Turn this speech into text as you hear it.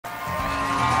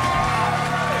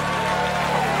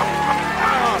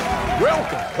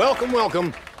Welcome,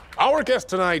 welcome. Our guest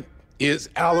tonight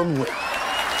is Alan Wake.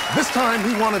 This time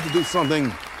he wanted to do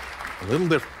something a little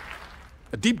different.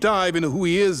 A deep dive into who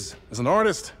he is as an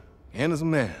artist and as a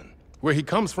man. Where he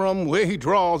comes from, where he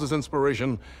draws his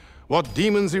inspiration, what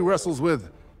demons he wrestles with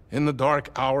in the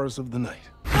dark hours of the night.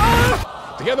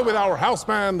 Together with our house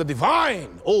band, the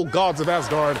divine old gods of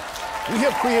Asgard, we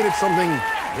have created something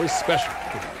very special.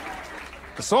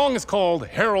 The song is called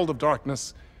Herald of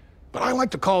Darkness, but I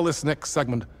like to call this next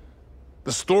segment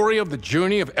the story of the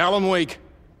journey of Alan Wake,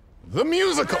 the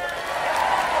musical.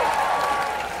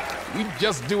 We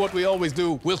just do what we always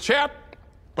do. We'll chat,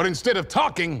 but instead of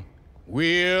talking,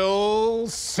 we'll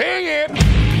sing it.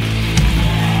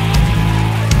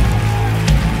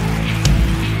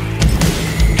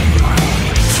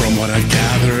 From what I've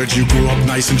gathered, you grew up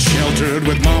nice and sheltered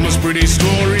with mama's pretty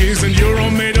stories and your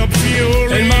own made-up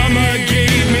fury. And mama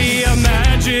gave me a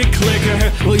magic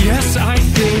clicker. Well, yes, I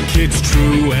think it's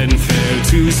true and fair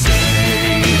to say.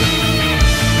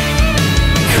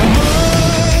 Come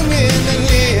on in and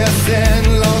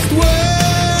listen, lost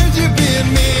words you've been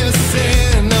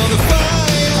missing. Now the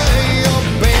fire you're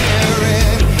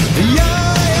bearing, the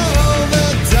eye of the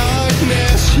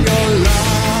darkness, your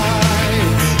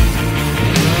light.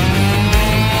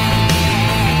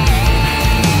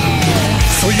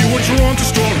 So you were drawn to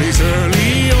stories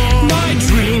early on. My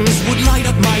dreams would light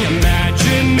up my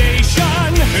imagination.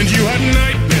 And you had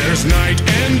nightmares night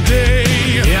and day.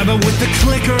 Yeah, but with the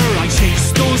clicker I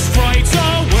chased those frights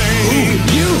away. Who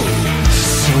knew?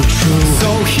 So true.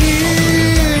 So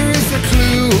here is a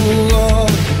clue of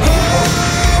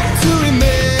hope to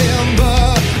remember.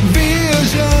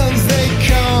 Visions, they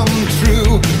come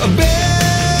true.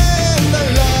 Bend the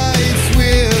light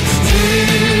switch too.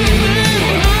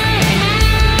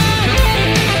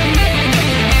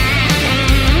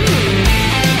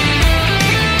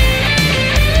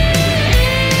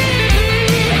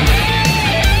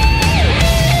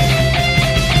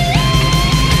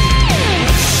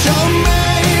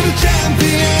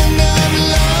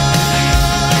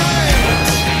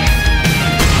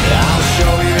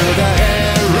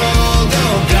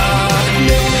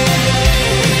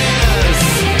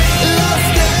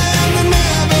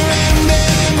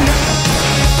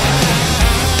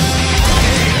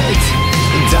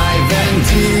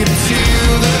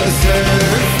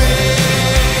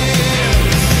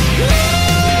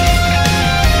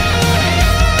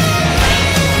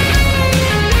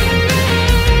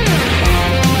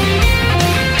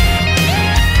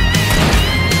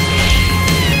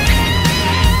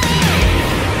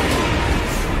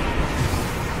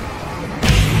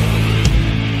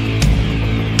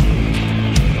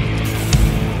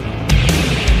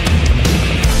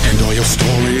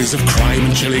 Of crime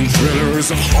and chilling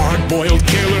thrillers of hard-boiled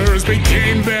killers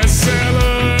became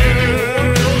bestsellers.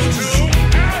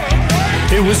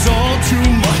 It was all too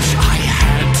much, I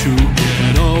had to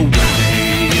get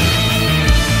away.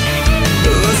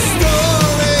 The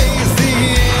story's the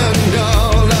end,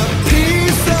 all a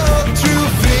piece of true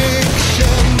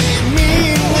fiction. They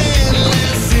mean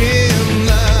endless in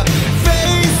the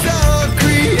face of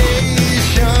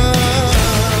creation.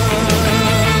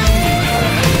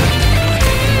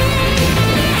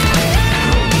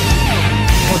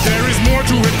 There is more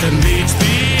to it than meets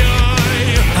the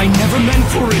eye. I never meant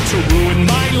for it to ruin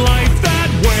my life that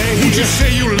way. Would you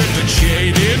say you lived a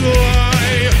jaded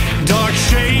lie? Dark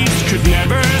shades could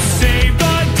never save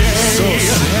the day. So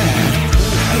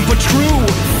sad, but true.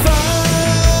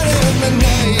 Fire in the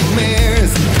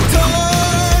nightmares,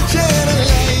 torch and a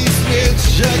light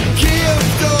switch, a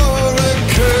gift or a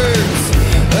curse,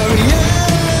 a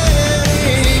reality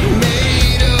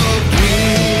made of dreams.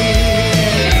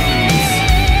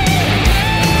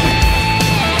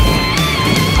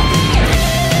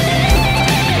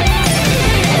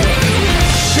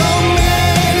 Show me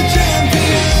the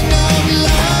champion of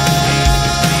light.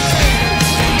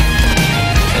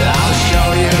 I'll show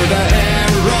you the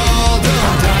hero.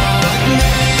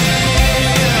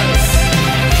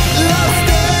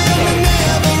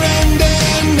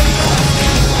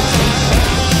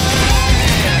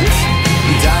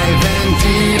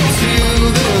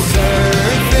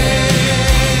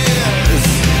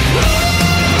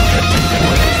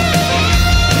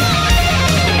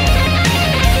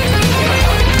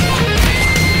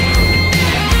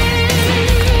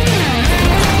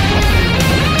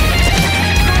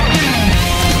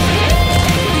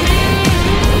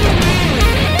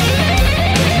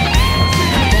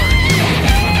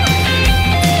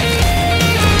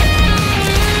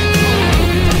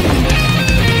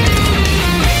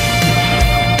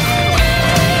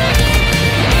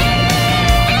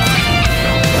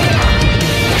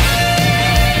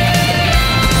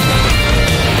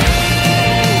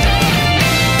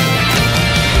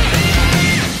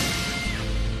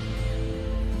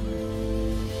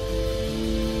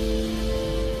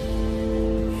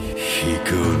 he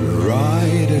could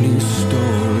write a new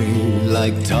story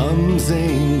like Tom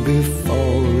Zane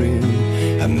before him,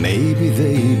 and maybe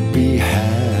they'd be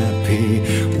happy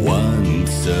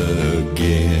once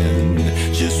again.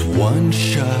 Just one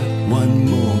shot, one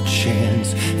more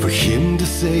chance for him to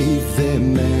save their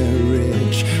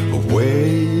marriage,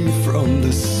 away from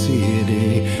the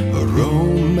city, a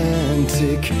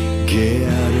romantic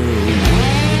getaway.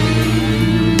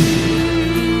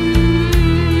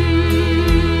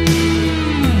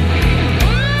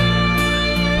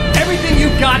 Everything you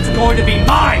got's going to be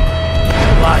mine!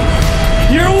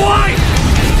 Your wife!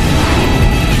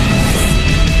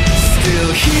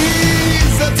 Still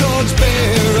he's a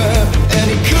torchbearer, and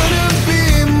he couldn't be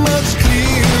much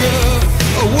clearer.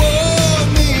 A war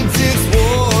needs its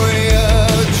warrior,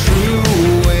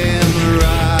 true and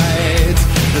right.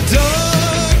 The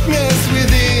darkness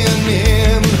within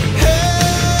him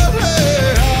held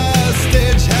her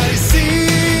hostage. Had he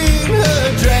seen her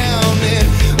drowning,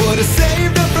 would have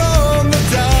saved her from the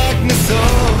darkness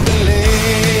of the lake.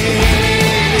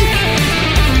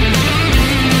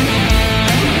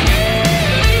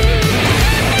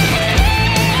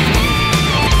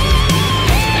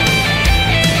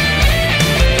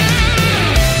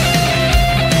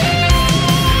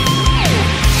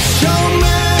 Show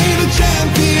me the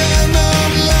champion of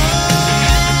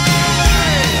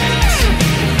light.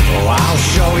 Oh, I'll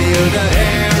show you the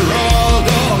Herald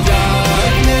of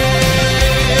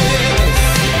Darkness,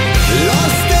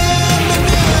 lost in the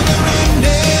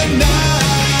never-ending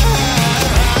night,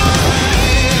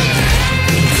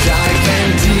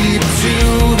 diving deep to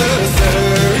the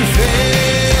surface.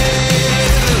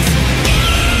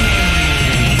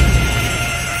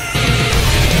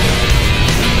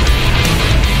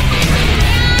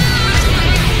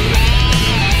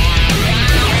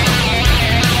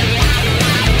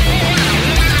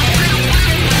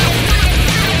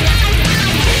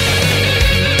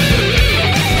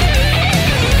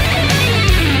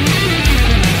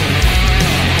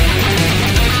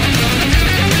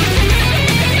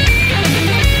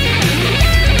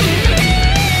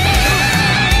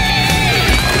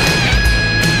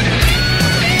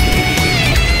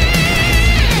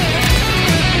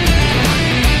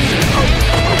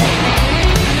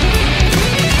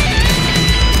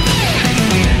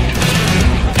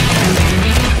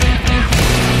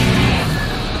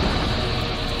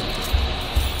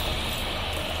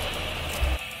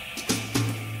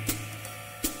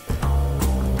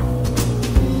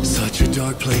 Such a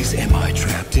dark place, am I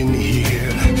trapped in here?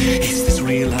 Is this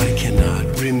real? I cannot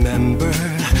remember.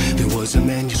 There was a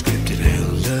manuscript, it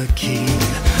held a key,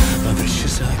 a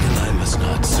vicious cycle I must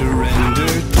not surrender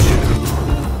to.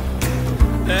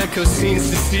 Echo seems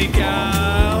to seek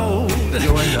out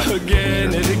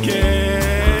again and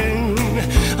again,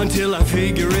 until I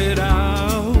figure it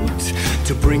out,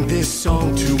 to bring this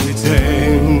song to its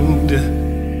end.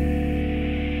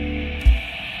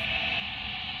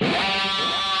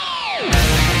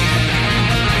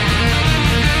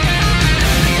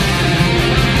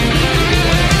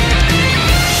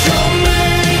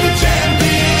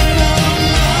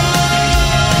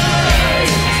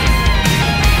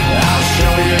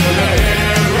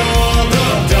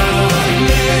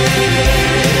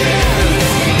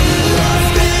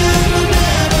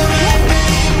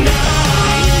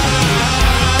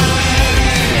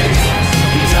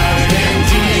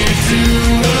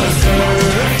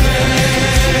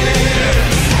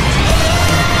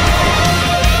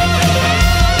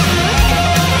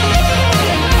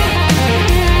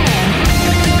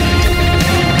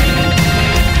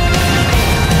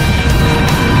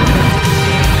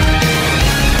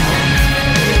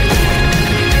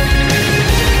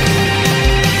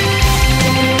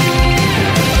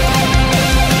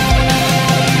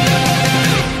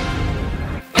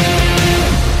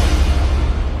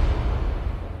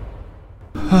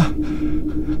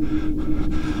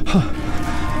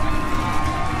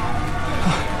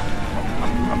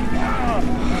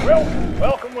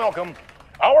 Welcome.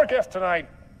 Our guest tonight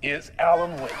is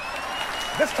Alan Wake.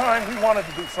 This time we wanted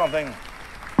to do something.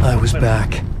 I was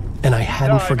back, and I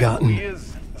hadn't forgotten.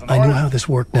 I knew how this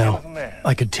worked now.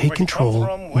 I could take control,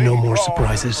 no more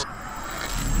surprises.